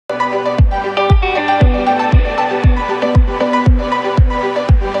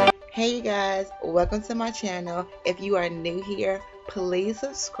welcome to my channel. If you are new here, please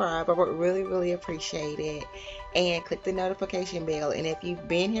subscribe. I would really appreciate it, and click the notification bell. And if you've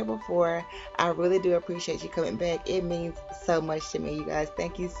been here before, I really do appreciate you coming back. It means so much to me, you guys.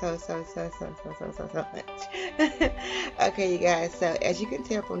 Thank you so much. Okay, you guys, so as you can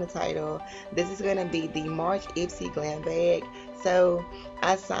tell from the title, this is going to be the March Ipsy Glambag. So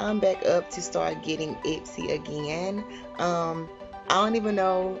I signed back up to start getting Ipsy again. I don't even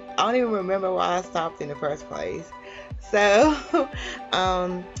remember why I stopped in the first place. So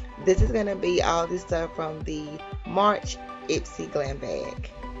this is gonna be all this stuff from the March Ipsy Glambag.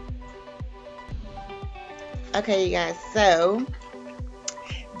 Okay, you guys, so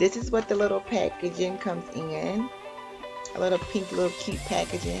this is what the little packaging comes in. A little pink, little cute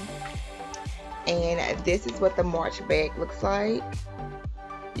packaging. And this is what the March bag looks like.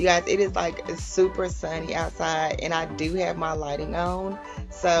 You guys, it is like super sunny outside, and I do have my lighting on,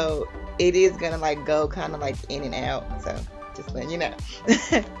 so it is gonna like go kind of like in and out, so just letting you know.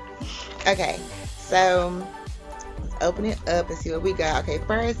 Okay, so let's open it up and see what we got. Okay,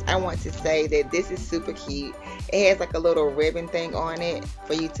 first I want to say that this is super cute. It has like a little ribbon thing on it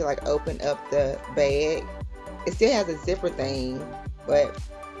for you to like open up the bag. It still has a zipper thing, but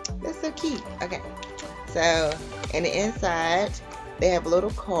that's so cute. Okay, so in the inside they have a little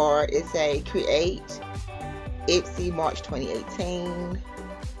card. It say create Ipsy March 2018.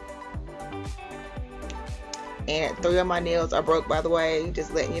 And 3 of my nails are broke, by the way,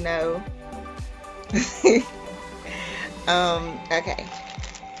 just letting you know. Okay.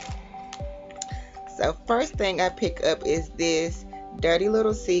 So first thing I pick up is this Dirty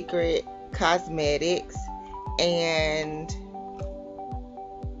Little Secret Cosmetics, and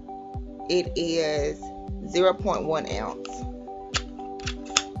it is 0.1 ounce.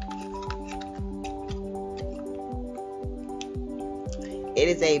 It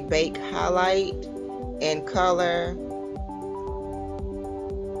is a Bake Highlight in color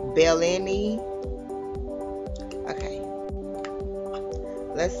Bellini. Okay,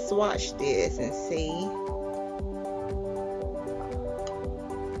 let's swatch this and see.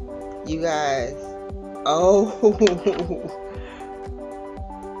 You guys, oh,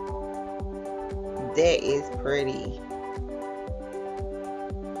 that is pretty.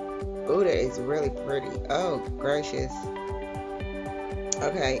 Oh, that is really pretty. Oh gracious.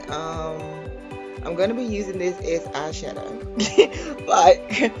 Okay, I'm gonna be using this as eyeshadow.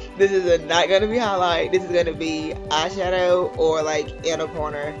 Like, this is not gonna be highlight. This is gonna be eyeshadow or like inner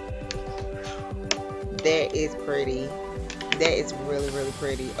corner. That is pretty. That is really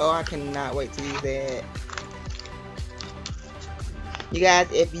pretty. Oh, I cannot wait to use that. You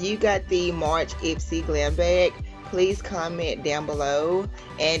guys, if you got the March Ipsy Glambag, please comment down below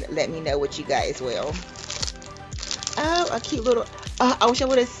and let me know what you got as well. Oh, a cute little. I wish I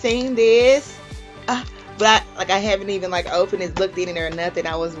would have seen this, but I haven't even like opened it, looked in it or nothing.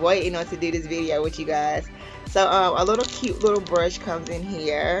 I was waiting on to do this video with you guys. So a little cute little brush comes in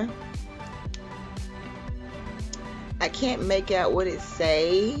here. I can't make out what it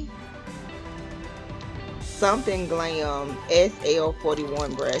say. Something Glam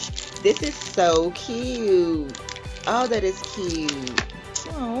SL41 brush. This is so cute. Oh, that is cute.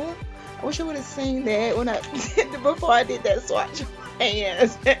 Oh, I wish I would have seen that when before I did that swatch.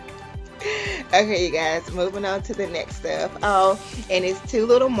 Hands. Okay, you guys, moving on to the next stuff. Oh, and it's 2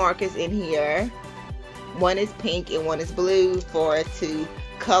 little markers in here. One is pink and one is blue to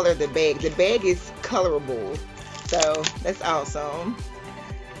color the bag. The bag is colorable, so that's awesome.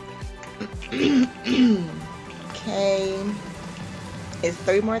 Okay, it's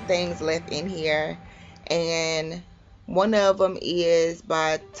 3 more things left in here, and one of them is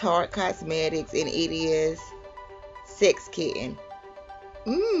by Tarte Cosmetics, and it is Sex Kitten.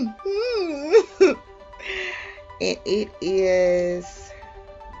 And it is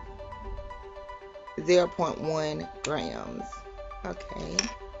 0.1 grams. Okay,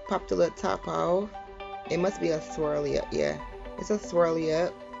 pop the little top off. It must be a swirly up. Yeah, it's a swirly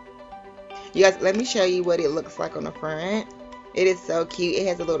up. You guys, let me show you what it looks like on the front. It is so cute. It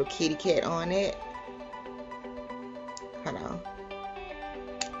has a little kitty cat on it. Hold on.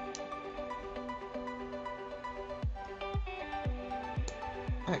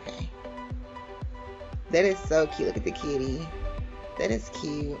 Okay, that is so cute. Look at the kitty. That is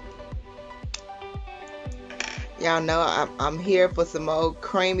cute. Y'all know I'm here for some more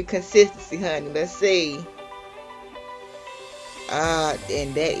creamy consistency, honey. Let's see.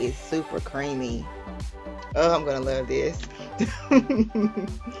 And that is super creamy. Oh, I'm gonna love this. I'm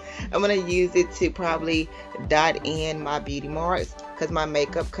gonna use it to probably dot in my beauty marks, because my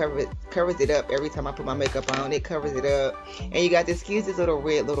makeup covers it up every time I put my makeup on. It covers it up. And you guys, excuse this little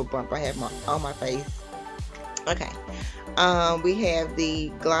red little bump I have on my face. Okay. We have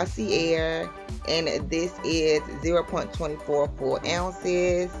the Glossier, and this is 0.24 full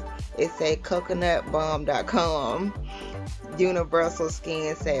ounces. It's a coconutbalm.com universal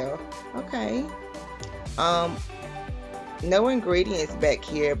skin cell. Okay. No ingredients back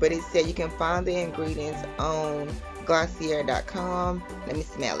here, but it said you can find the ingredients on Glossier.com. Let me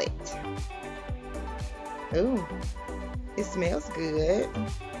smell it. Ooh, it smells good.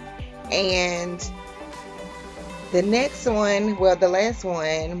 And the next one, well, the last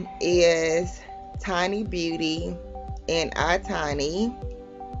one is Tiny Beauty and iTiny,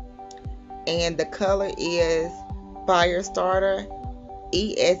 and the color is Firestarter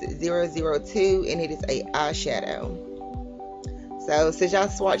ES002, and it is a eyeshadow. So since y'all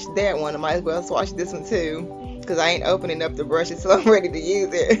swatched that one, I might as well swatch this one too, because I ain't opening up the brushes till I'm ready to use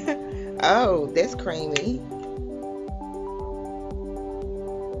it. Oh, that's creamy.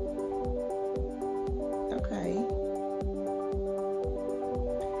 Okay.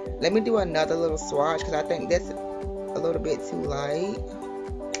 Let me do another little swatch, because I think that's a little bit too light.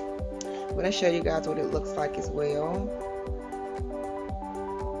 I'm going to show you guys what it looks like as well.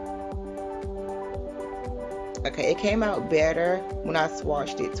 Okay, it came out better when I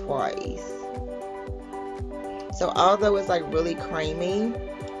swatched it twice. So although it's like really creamy,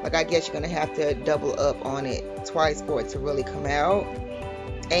 like I guess you're gonna have to double up on it twice for it to really come out.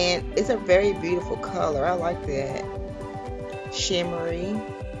 And it's a very beautiful color. I like that. Shimmery.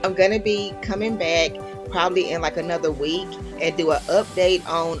 I'm gonna be coming back probably in like another week and do an update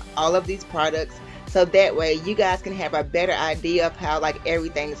on all of these products, so that way you guys can have a better idea of how like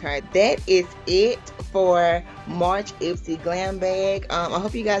everything's turned. That is it for March Ipsy Glambag. I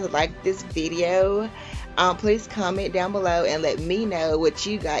hope you guys liked this video. Please comment down below and let me know what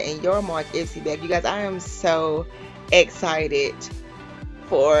you got in your March Ipsy bag. You guys, I am so excited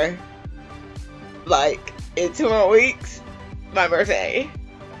for, like, in 2 more weeks, my birthday.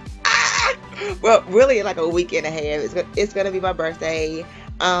 Well, really like a week and a half. It's gonna be my birthday.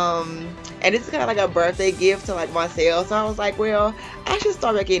 And it's kind of like a birthday gift to like myself. So I was like, well, I should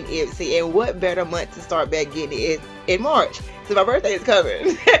start back getting Ipsy, and what better month to start back getting it in March? So my birthday is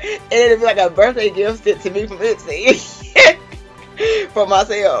coming, and it'll be like a birthday gift sent to me from Ipsy for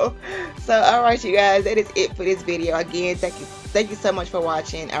myself. So alright, you guys, that is it for this video. Again, thank you so much for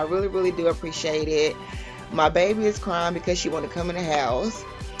watching. I really do appreciate it. My baby is crying because she want to come in the house,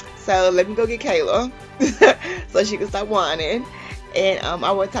 so let me go get Kayla so she can stop whining. And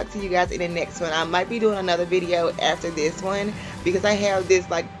I will talk to you guys in the next one. I might be doing another video after this one, because I have this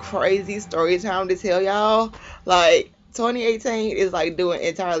like crazy story time to tell y'all. Like 2018 is like doing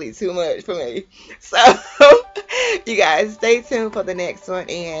entirely too much for me. So you guys stay tuned for the next one,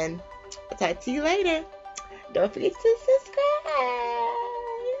 and I'll talk to you later. Don't forget to subscribe.